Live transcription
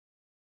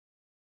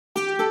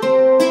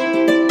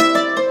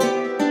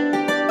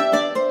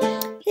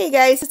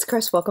guys, it's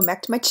Chris. Welcome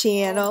back to my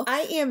channel.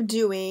 I am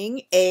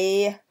doing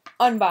a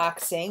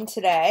unboxing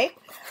today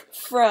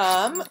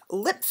from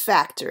Lip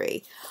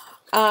Factory.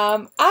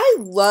 I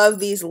love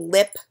these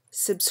lip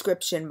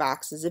subscription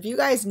boxes. If you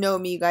guys know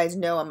me, you guys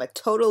know I'm a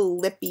total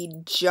lippy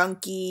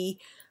junkie,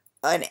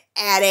 an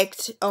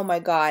addict. Oh my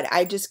god,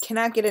 I just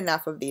cannot get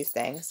enough of these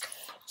things.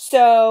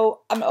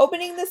 So I'm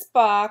opening this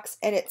box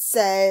and it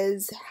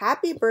says,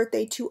 "Happy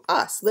birthday to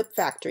us, Lip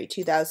Factory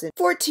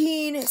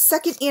 2014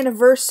 second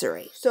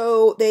anniversary."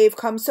 So they've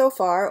come so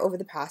far over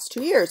the past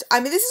 2 years. I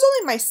mean, this is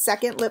only my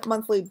second Lip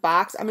Monthly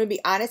box. I'm going to be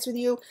honest with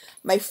you.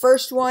 My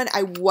first one,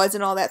 I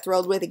wasn't all that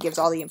thrilled with. It gives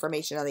all the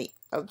information on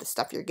of the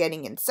stuff you're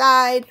getting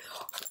inside.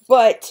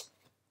 But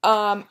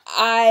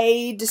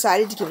I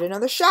decided to give it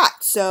another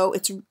shot. So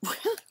it's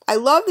I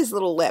love these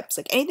little lips.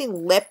 Like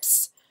anything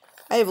lips.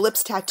 I have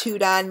lips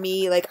tattooed on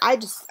me. Like, I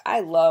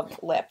love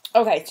lip.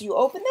 Okay, so you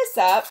open this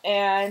up,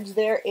 and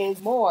there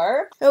is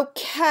more.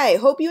 Okay,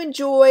 hope you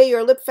enjoy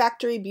your Lip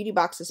Factory beauty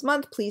box this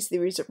month. Please see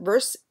the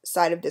reverse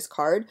side of this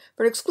card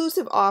for an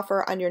exclusive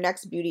offer on your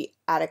next Beauty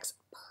Addicts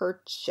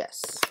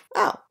purchase.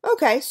 Oh,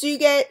 okay, so you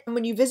get,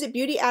 when you visit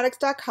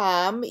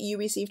beautyaddicts.com, you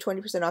receive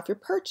 20% off your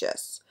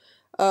purchase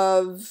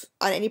on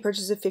any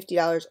purchase of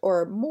 $50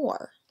 or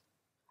more.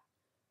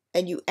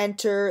 And you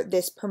enter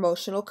this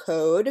promotional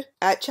code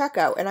at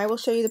checkout. And I will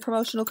show you the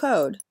promotional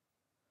code.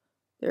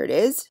 There it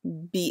is.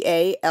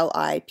 BALIPFBB.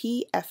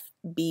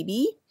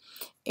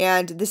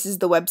 And this is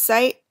the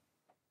website,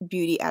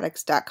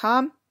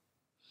 beautyaddicts.com.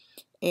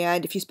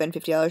 And if you spend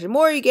 $50 or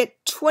more, you get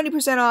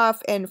 20%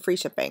 off and free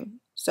shipping.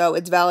 So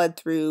it's valid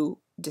through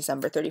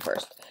December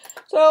 31st.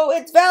 So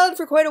it's valid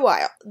for quite a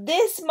while.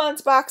 This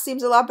month's box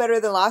seems a lot better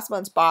than last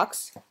month's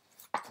box.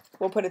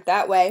 We'll put it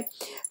that way.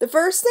 The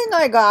first thing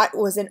I got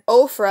was an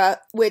Ofra,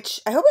 which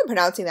I hope I'm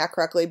pronouncing that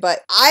correctly,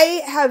 but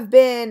I have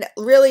been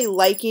really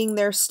liking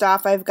their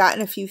stuff. I've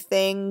gotten a few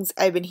things.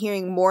 I've been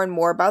hearing more and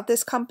more about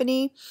this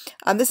company.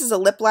 This is a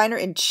lip liner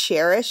in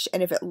Cherish,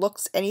 and if it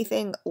looks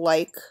anything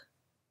like...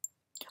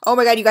 Oh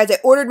my god, you guys, I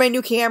ordered my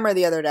new camera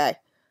the other day.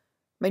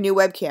 My new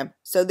webcam.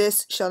 So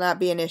this shall not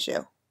be an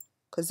issue,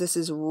 because this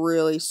is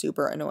really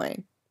super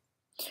annoying.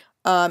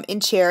 In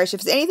Cherish,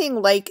 if it's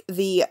anything like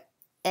the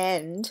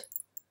end...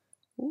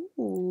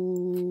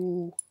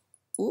 Ooh.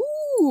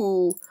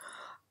 Ooh.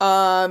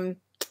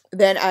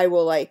 Then I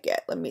will like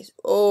it. Let me,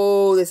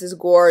 oh, this is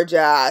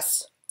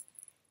gorgeous.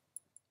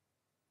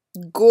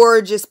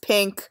 Gorgeous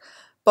pink,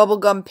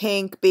 bubblegum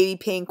pink, baby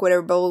pink,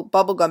 whatever,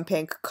 bubblegum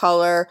pink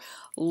color.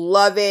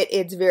 Love it.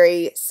 It's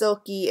very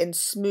silky and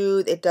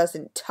smooth. It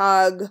doesn't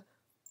tug. Love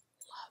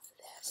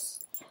this.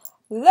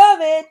 Love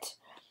it.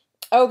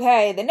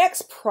 Okay, the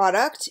next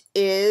product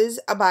is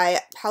by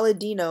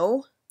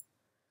Palladio.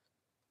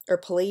 Or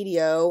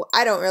Palladio.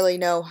 I don't really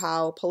know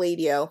how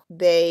Palladio.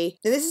 This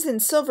is in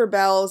Silver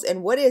Bells,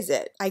 and what is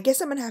it? I guess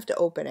I'm gonna have to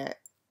open it.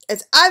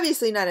 It's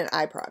obviously not an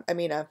eye product. I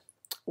mean a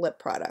lip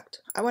product.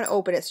 I want to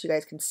open it so you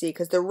guys can see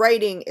because the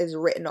writing is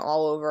written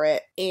all over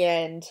it.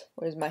 And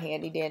where's my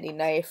handy dandy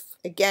knife?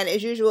 Again,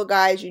 as usual,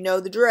 guys, you know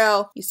the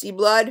drill. You see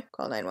blood?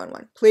 Call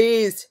 911.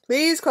 Please,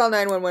 please call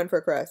 911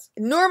 for Chris.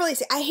 Normally,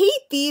 I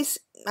hate these.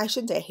 I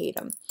shouldn't say I hate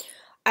them.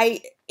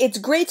 It's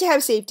great to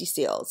have safety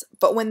seals,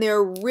 but when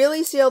they're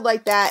really sealed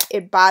like that,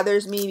 it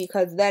bothers me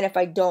because then if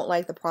I don't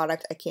like the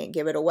product, I can't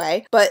give it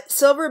away. But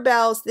Silver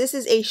Bells, this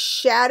is a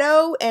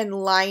shadow and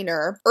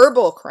liner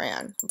herbal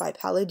crayon by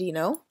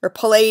Palladio. Or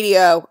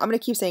Palladio. I'm going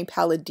to keep saying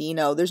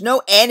Palladio. There's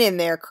no N in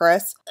there,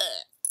 Chris.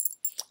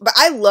 But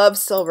I love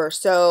silver,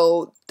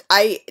 so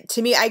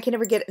to me, I can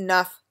never get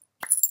enough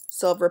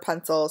silver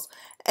pencils.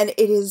 And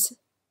it is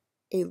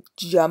a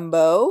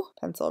jumbo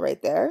pencil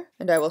right there.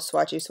 And I will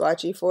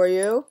swatchy for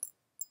you.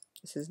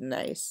 This is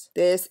nice.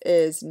 This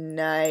is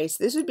nice.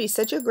 This would be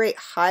such a great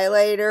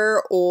highlighter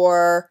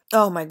or,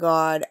 oh my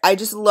god, I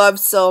just love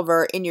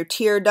silver in your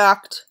tear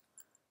duct.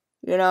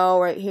 You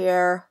know, right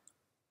here.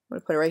 I'm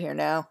going to put it right here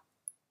now.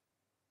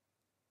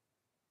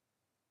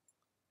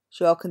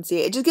 So y'all can see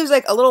it. It just gives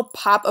like a little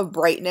pop of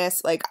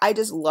brightness. Like, I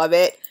just love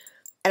it.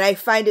 And I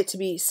find it to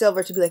be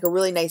silver to be like a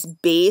really nice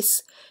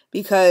base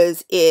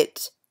because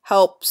it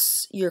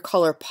helps your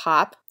color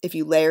pop if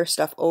you layer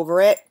stuff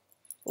over it.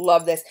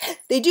 Love this.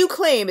 They do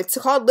claim it's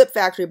called Lip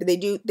Factory, but they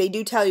do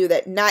tell you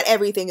that not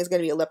everything is going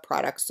to be a lip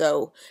product.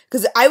 So,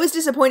 because I was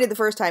disappointed the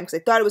first time because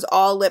I thought it was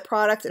all lip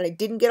products and I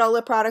didn't get all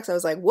lip products. I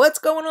was like, what's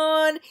going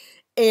on?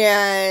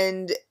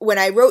 And when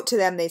I wrote to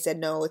them, they said,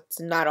 no, it's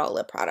not all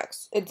lip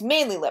products. It's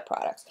mainly lip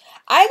products.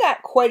 I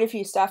got quite a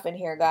few stuff in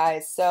here,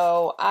 guys.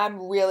 So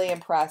I'm really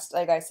impressed.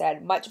 Like I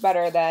said, much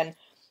better than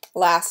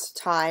last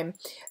time.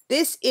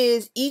 This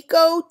is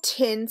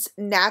IKATEHOUSE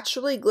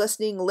Naturally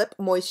Glistening Lip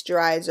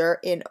Moisturizer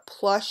in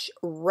Plush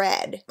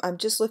Red. I'm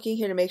just looking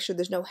here to make sure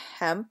there's no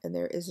hemp, and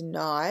there is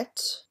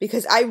not.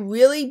 Because I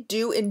really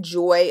do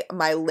enjoy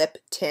my lip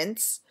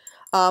tints.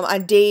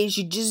 On days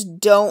you just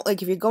don't,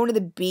 like if you're going to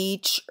the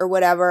beach or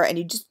whatever, and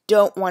you just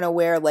don't want to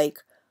wear like,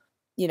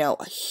 you know,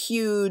 a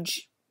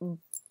huge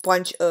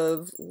bunch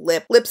of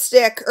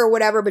lipstick or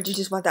whatever, but you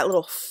just want that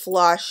little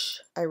flush.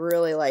 I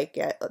really like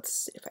it. Let's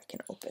see if I can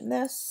open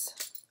this.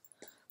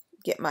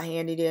 Get my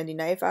handy dandy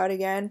knife out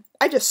again.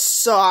 I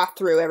just saw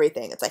through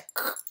everything. It's like,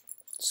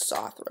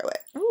 saw through it.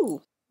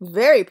 Ooh,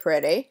 very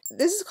pretty.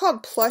 This is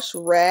called Plush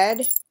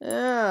Red.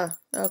 Ah,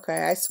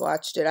 okay, I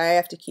swatched it. I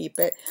have to keep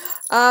it.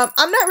 I'm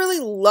not really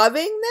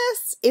loving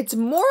this. It's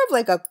more of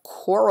like a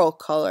coral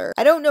color.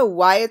 I don't know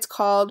why it's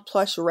called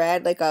Plush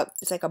Red.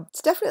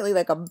 It's definitely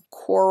like a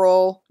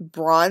coral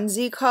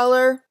bronzy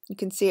color. You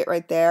can see it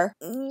right there.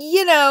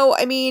 You know,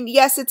 I mean,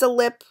 yes, it's a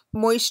lip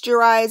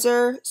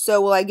moisturizer.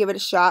 So will I give it a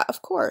shot?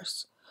 Of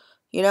course.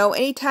 You know,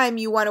 anytime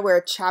you want to wear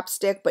a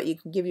chapstick, but you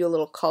can give you a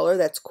little color,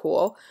 that's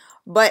cool.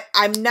 But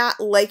I'm not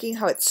liking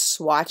how it's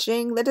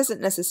swatching. That doesn't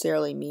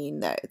necessarily mean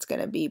that it's going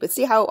to be. But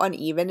see how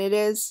uneven it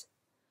is?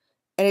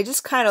 And it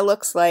just kind of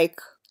looks like,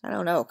 I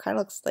don't know, kind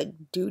of looks like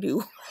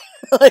doo-doo.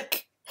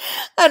 Like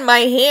on my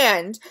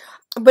hand.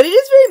 But it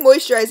is very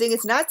moisturizing.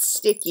 It's not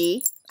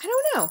sticky. I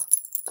don't know.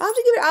 I'll have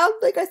to give it,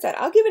 like I said,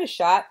 I'll give it a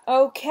shot.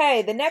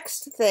 Okay, the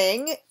next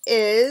thing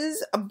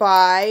is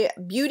by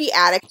Beauty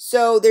Addict.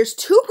 So there's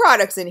 2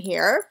 products in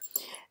here.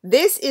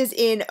 This is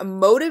in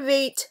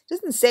Motivate. It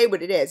doesn't say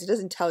what it is. It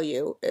doesn't tell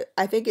you.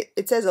 I think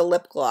it says a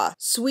lip gloss.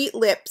 Sweet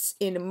Lips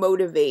in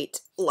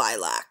Motivate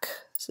Lilac.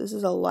 So this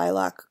is a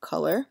lilac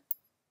color.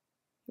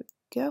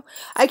 Go.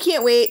 I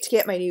can't wait to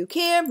get my new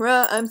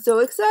camera. I'm so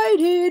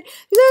excited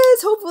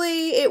because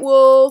hopefully it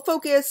will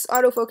focus,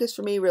 autofocus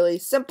for me, really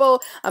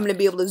simple. I'm going to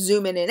be able to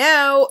zoom in and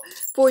out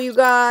for you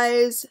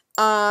guys.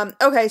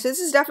 Okay, so this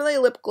is definitely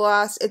a lip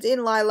gloss. It's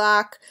in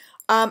lilac.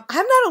 I'm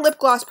not a lip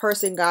gloss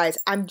person, guys.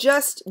 I'm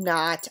just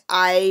not.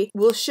 I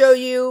will show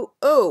you.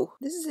 Oh,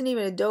 this isn't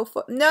even a doe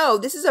foot. No,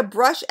 this is a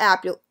brush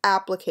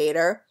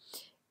applicator.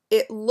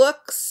 It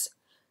looks,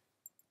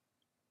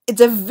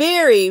 it's a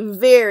very,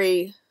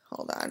 very,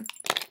 hold on.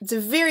 It's a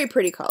very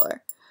pretty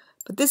color,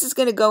 but this is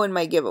going to go in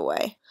my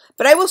giveaway.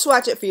 But I will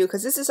swatch it for you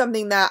because this is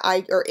something that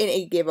or in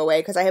a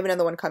giveaway because I have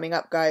another one coming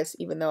up, guys,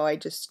 even though I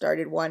just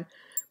started one.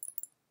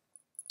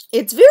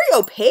 It's very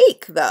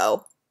opaque,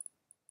 though.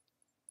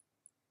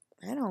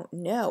 I don't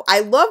know. I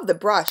love the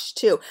brush,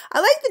 too. I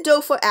like the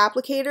doe foot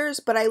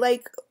applicators, but I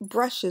like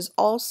brushes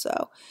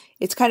also.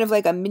 It's kind of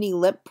like a mini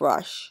lip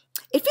brush.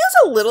 It feels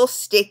a little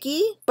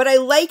sticky, but I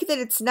like that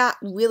it's not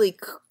really,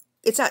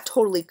 it's not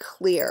totally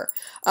clear.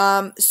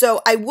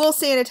 So I will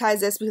sanitize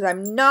this because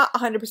I'm not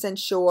 100%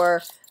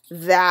 sure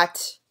that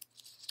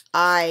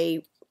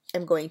I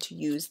am going to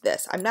use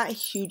this. I'm not a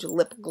huge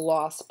lip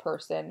gloss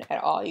person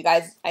at all. You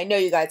guys, I know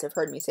you guys have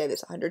heard me say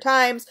this 100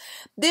 times.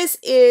 This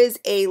is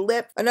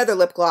another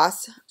lip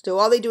gloss. So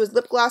all they do is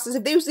lip glosses.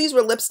 If these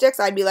were lipsticks,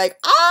 I'd be like,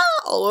 ah,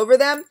 all over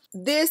them.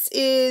 This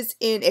is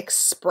in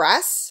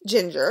Express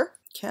Ginger.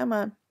 Come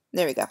on.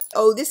 There we go.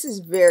 Oh, this is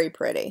very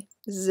pretty.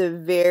 This is a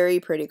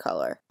very pretty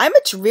color. I'm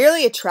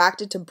really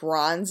attracted to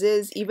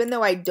bronzes, even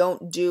though I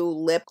don't do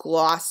lip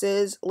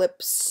glosses,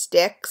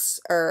 lipsticks,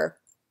 or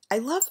I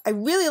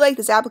really like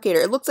this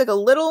applicator. It looks like a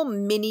little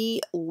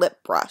mini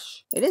lip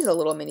brush. It is a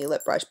little mini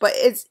lip brush, but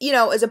it's, you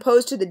know, as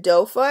opposed to the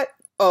doe foot.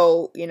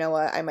 Oh, you know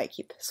what? I might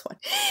keep this one.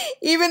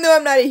 Even though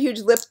I'm not a huge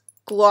lip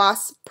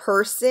gloss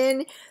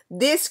person,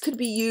 this could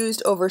be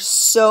used over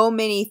so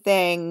many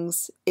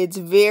things. It's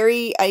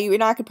very, you're probably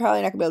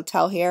not gonna be able to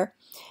tell here,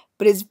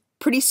 but it's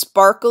pretty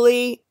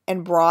sparkly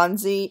and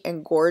bronzy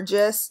and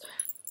gorgeous.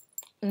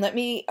 And let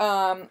me,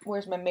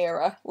 where's my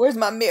mirror? Where's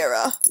my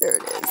mirror? There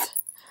it is.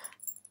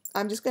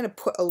 I'm just going to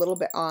put a little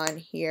bit on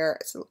here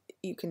so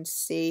you can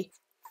see.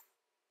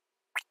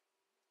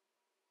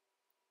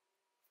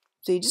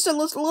 So you just a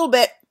little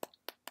bit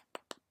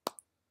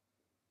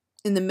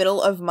in the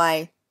middle of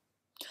my,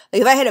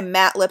 like if I had a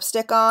matte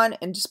lipstick on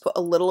and just put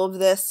a little of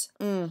this,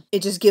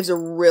 it just gives a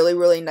really,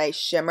 really nice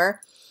shimmer.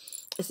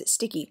 Is it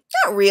sticky?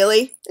 Not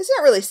really. It's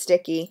not really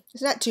sticky.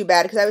 It's not too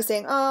bad because I was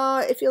saying, oh,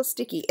 it feels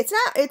sticky.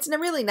 It's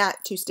really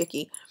not too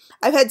sticky.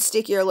 I've had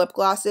stickier lip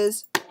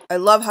glosses. I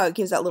love how it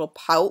gives that little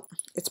pout.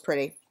 It's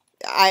pretty.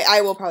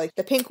 I will probably,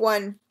 the pink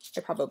one,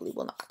 I probably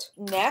will not.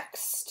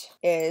 Next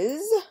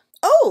is,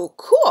 oh,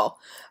 cool.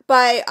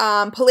 By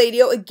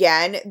Palladio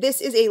again.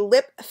 This is a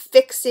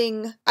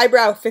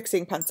eyebrow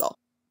fixing pencil.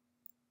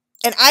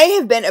 And I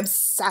have been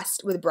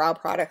obsessed with brow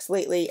products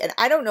lately, and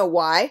I don't know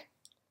why,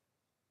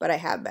 but I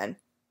have been.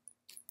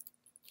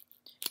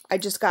 I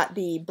just got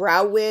the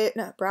Brow Wiz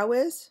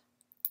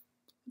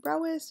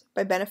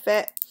by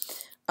Benefit.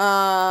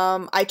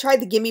 I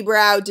tried the Gimme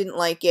Brow, didn't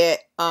like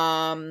it.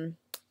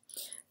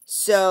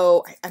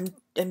 So I'm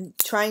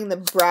trying the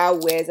Brow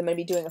Wiz. I'm going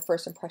to be doing a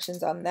first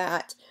impressions on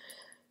that.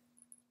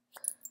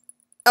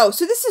 Oh,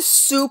 so this is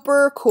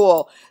super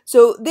cool.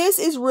 So this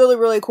is really,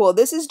 really cool.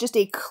 This is just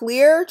a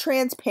clear,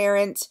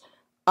 transparent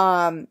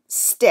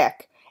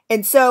stick.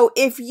 And so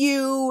if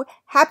you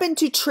happen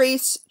to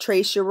trace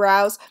your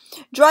brows,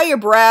 draw your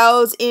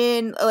brows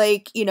in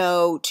like, you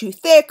know, too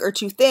thick or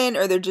too thin,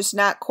 or they're just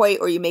not quite,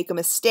 or you make a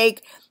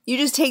mistake, you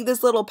just take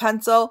this little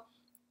pencil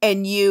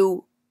and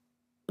you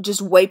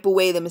just wipe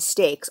away the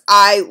mistakes.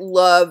 I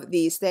love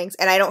these things,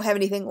 and I don't have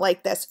anything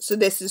like this, so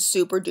this is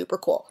super duper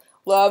cool.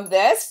 Love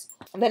this.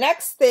 The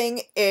next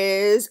thing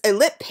is a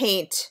lip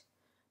paint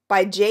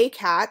by J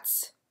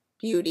Katz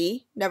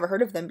Beauty. Never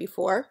heard of them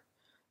before.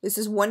 This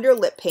is Wonder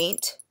Lip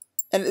Paint,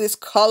 and this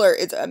color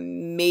is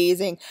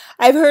amazing.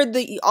 I've heard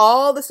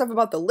all the stuff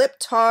about the lip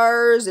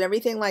tars and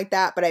everything like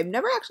that, but I've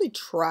never actually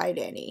tried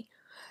any.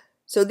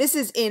 So this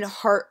is in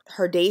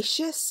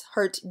Heartaceous.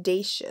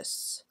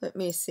 Let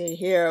me see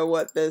here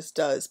what this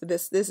does. But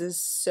this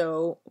is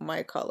so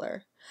my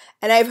color.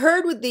 And I've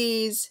heard with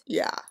these,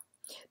 yeah,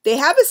 they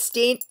have a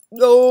stain.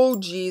 Oh,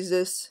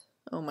 Jesus.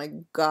 Oh, my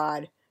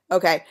God.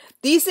 Okay.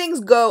 These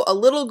things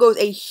goes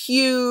a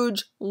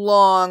huge,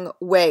 long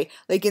way.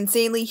 Like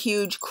insanely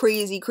huge,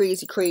 crazy,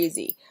 crazy,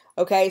 crazy.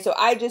 Okay. So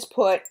I just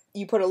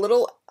you put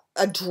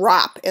a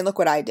drop, and look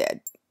what I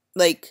did.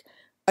 Like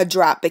a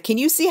drop. But can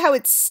you see how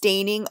it's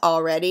staining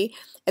already?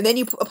 And then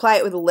you apply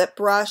it with a lip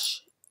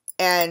brush.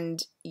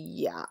 And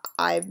yeah,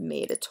 I've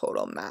made a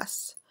total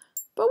mess.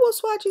 But we'll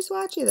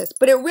swatchy this.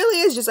 But it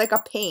really is just like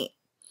a paint.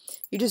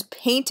 You just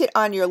paint it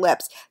on your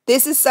lips.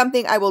 This is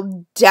something I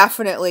will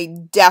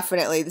definitely,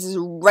 this is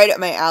right up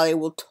my alley,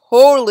 will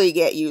totally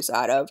get use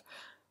out of.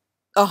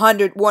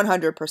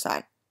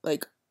 100%.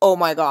 Like, oh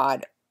my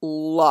God,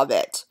 love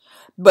it.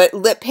 But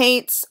lip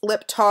paints,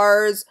 lip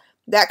tars,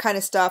 that kind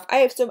of stuff.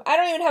 I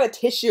don't even have a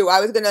tissue.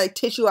 I was going to like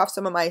tissue off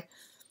some of my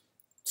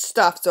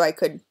stuff so I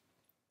could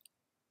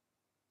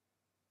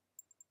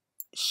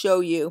show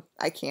you.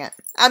 I can't.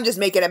 I'm just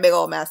making a big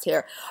old mess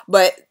here.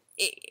 But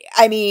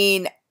I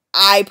mean,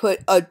 I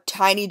put a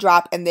tiny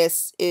drop, and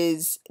this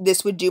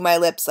would do my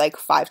lips like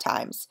 5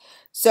 times.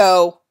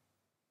 So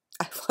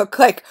I look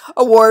like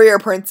a warrior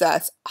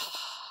princess.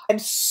 I'm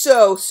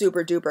so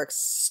super duper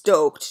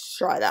stoked to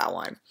try that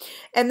one.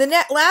 And the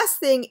last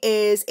thing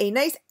is a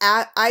nice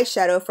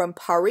eyeshadow from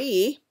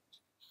Paris.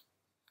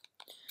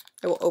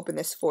 I will open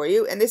this for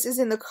you. And this is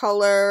in the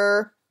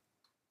color,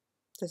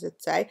 does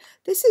it say?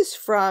 This is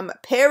from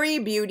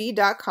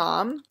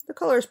perrybeauty.com. The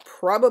color is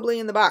probably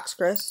in the box,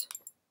 Chris.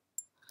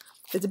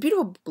 It's a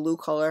beautiful blue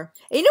color.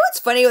 And you know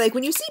what's funny? Like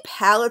when you see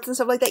palettes and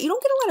stuff like that, you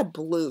don't get a lot of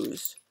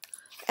blues.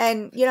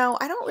 And, you know,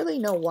 I don't really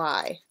know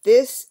why.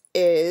 This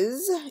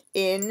is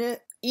in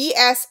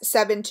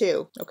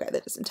ES72. Okay,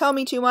 that doesn't tell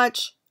me too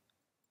much.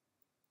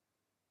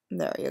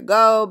 There you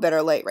go.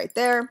 Better light right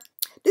there.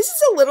 This is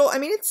a little, I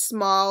mean, it's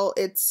small.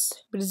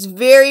 But it's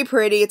very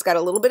pretty. It's got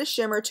a little bit of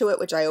shimmer to it,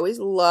 which I always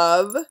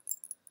love.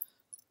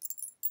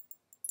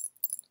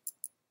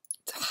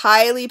 It's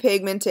highly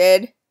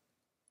pigmented.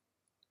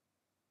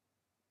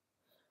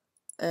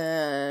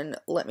 And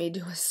let me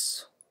do a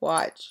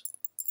swatch.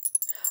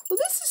 Well,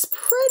 this is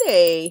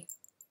pretty.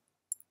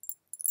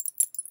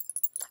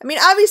 I mean,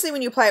 obviously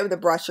when you apply it with a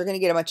brush, you're going to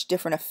get a much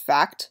different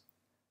effect.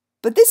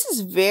 But this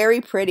is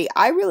very pretty.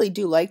 I really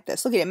do like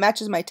this. Look at it, it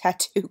matches my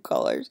tattoo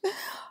colors.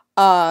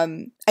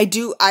 I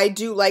do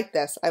like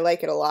this. I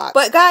like it a lot.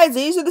 But guys,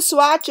 these are the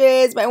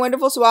swatches, my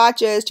wonderful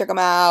swatches. Check them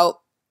out.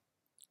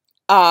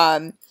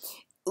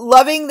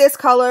 Loving this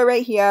color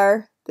right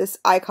here, this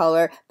eye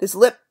color. This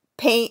lip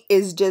paint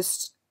is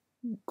just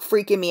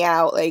freaking me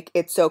out. Like,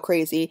 it's so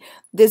crazy.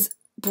 This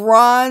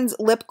bronze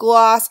lip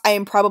gloss I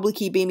am probably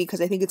keeping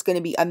because I think it's going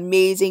to be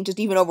amazing,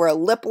 just even over a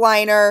lip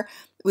liner,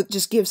 with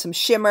just give some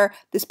shimmer.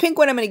 This pink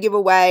one I'm going to give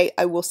away.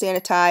 I will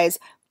sanitize.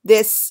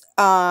 This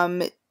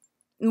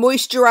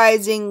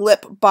moisturizing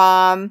lip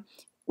balm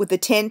with a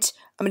tint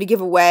I'm going to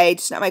give away.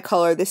 It's not my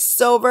color. This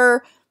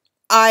silver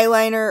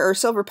eyeliner or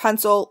silver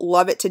pencil,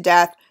 love it to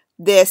death.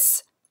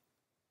 This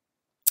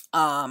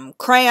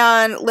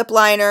crayon lip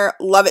liner,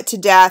 love it to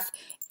death.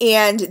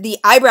 And the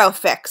eyebrow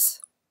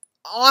fix,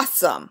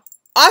 awesome.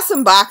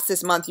 Awesome box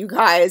this month, you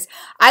guys.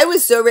 I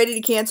was so ready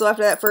to cancel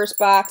after that first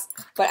box,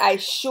 but I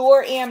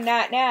sure am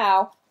not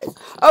now.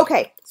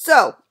 Okay,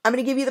 so I'm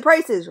going to give you the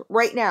prices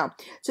right now.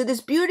 So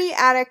this Beauty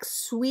Addict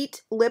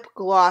Sweet Lip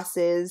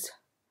Glosses,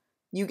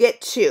 you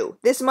get 2.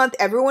 This month,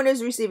 everyone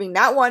is receiving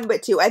not 1,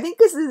 but 2. I think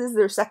this is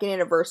their 2nd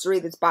anniversary.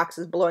 This box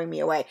is blowing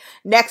me away.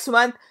 Next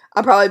month,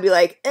 I'll probably be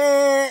like,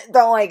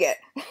 don't like it.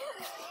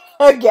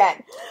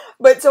 Again.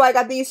 But so I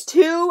got these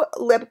 2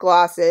 lip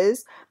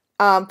glosses.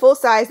 Full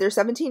size, they're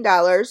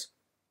 $17.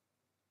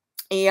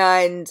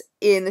 And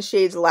in the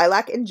shades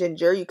Lilac and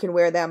Ginger, you can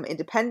wear them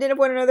independent of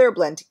one another or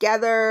blend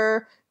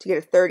together to get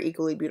a third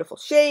equally beautiful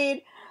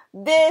shade.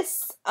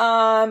 This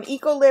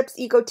Eco Lips,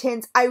 Eco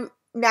Tints,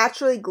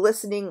 Naturally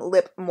Glistening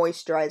Lip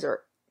Moisturizer.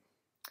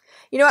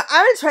 You know what?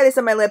 I'm going to try this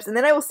on my lips and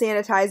then I will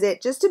sanitize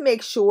it just to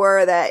make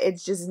sure that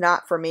it's just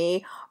not for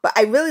me. But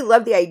I really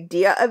love the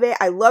idea of it.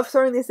 I love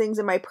throwing these things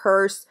in my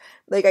purse,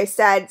 like I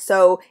said.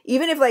 So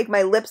even if like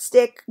my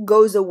lipstick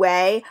goes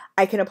away,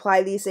 I can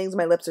apply these things.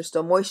 My lips are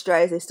still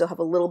moisturized. They still have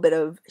a little bit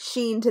of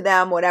sheen to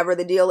them, whatever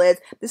the deal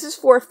is. This is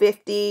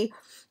 $4.50.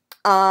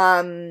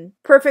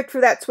 Perfect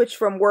for that switch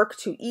from work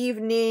to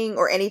evening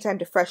or anytime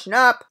to freshen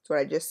up. That's what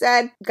I just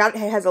said. It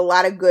has a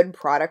lot of good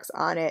products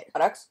on it.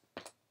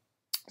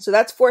 So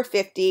that's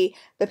 $4.50.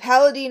 The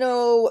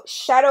Palladino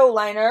Shadow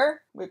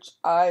Liner, which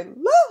I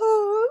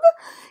love,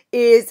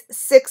 is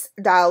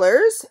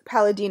 $6.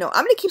 Palladino.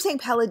 I'm going to keep saying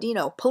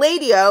Palladino.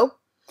 Palladio,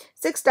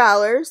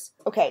 $6.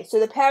 Okay, so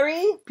the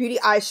Perry Beauty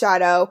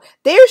Eyeshadow,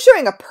 they are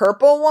showing a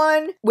purple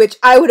one, which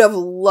I would have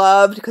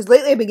loved, because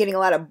lately I've been getting a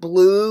lot of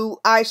blue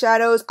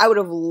eyeshadows. I would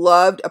have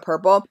loved a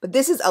purple, but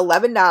this is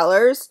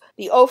 $11.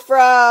 The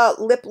Ofra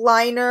Lip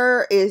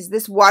Liner is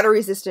this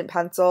water-resistant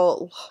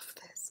pencil. Love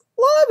this.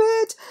 Love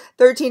it.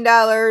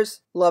 $13.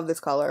 Love this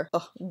color.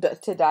 Ugh,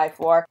 to die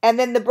for. And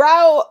then the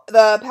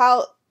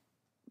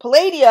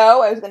Palladio,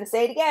 I was going to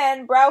say it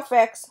again, Brow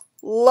Fix.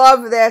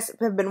 Love this.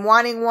 I've been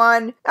wanting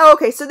one. Oh,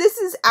 okay, so this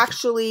is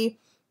actually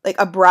like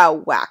a brow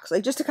wax,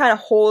 like just to kind of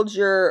hold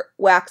your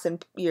wax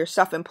and your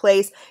stuff in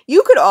place.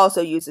 You could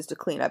also use this to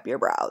clean up your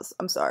brows.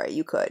 I'm sorry,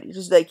 you could. You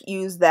just like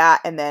use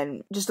that and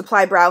then just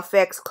apply Brow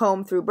Fix,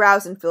 comb through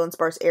brows, and fill in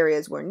sparse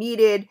areas where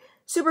needed.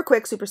 Super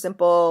quick, super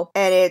simple,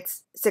 and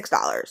it's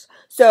 $6.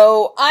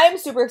 So I'm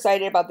super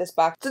excited about this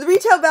box. So the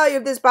retail value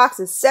of this box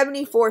is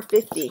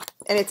 $74.50,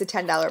 and it's a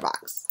 $10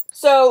 box.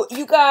 So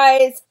you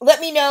guys,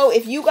 let me know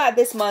if you got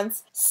this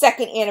month's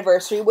second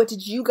anniversary. What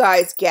did you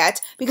guys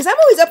get? Because I'm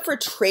always up for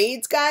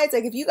trades, guys.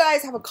 Like if you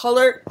guys have a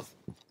color,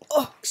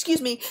 oh,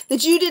 excuse me,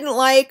 that you didn't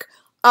like,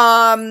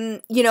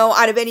 you know,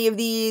 out of any of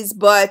these,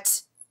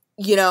 but,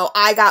 you know,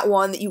 I got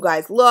one that you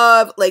guys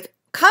love, like,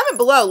 comment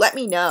below, let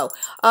me know.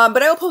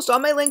 But I will post all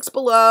my links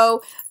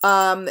below.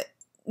 My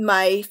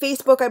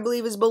Facebook, I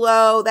believe, is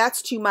below.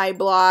 That's to my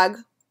blog.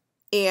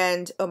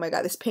 And, oh my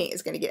god, this paint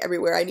is going to get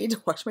everywhere. I need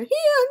to wash my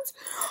hands.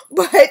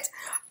 But,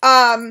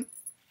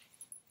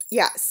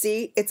 yeah,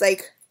 see? It's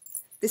like,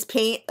 this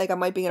paint, like I'm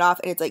wiping it off,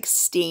 and it's like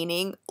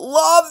staining.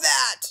 Love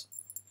that!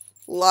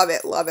 Love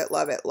it, love it,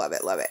 love it, love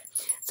it, love it.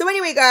 So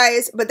anyway,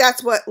 guys, but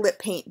that's what lip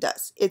paint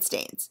does. It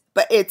stains.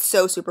 But it's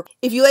so super.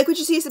 If you like what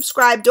you see,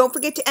 subscribe. Don't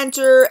forget to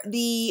enter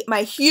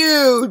my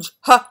huge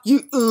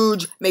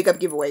makeup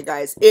giveaway,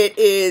 guys. It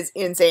is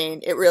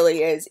insane. It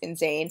really is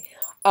insane.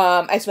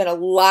 I spent a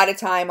lot of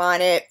time on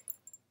it.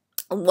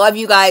 I love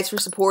you guys for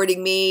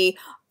supporting me.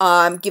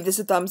 Give this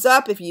a thumbs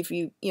up if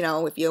you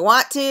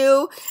want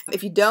to.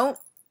 If you don't,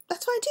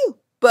 that's fine too.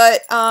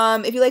 But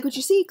if you like what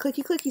you see,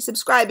 clicky,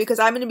 subscribe, because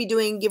I'm going to be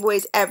doing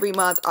giveaways every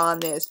month on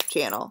this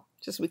channel.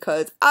 Just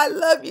because I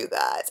love you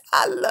guys.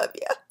 I love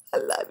you. I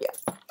love you.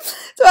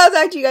 So I'll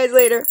talk to you guys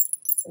later.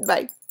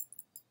 Bye.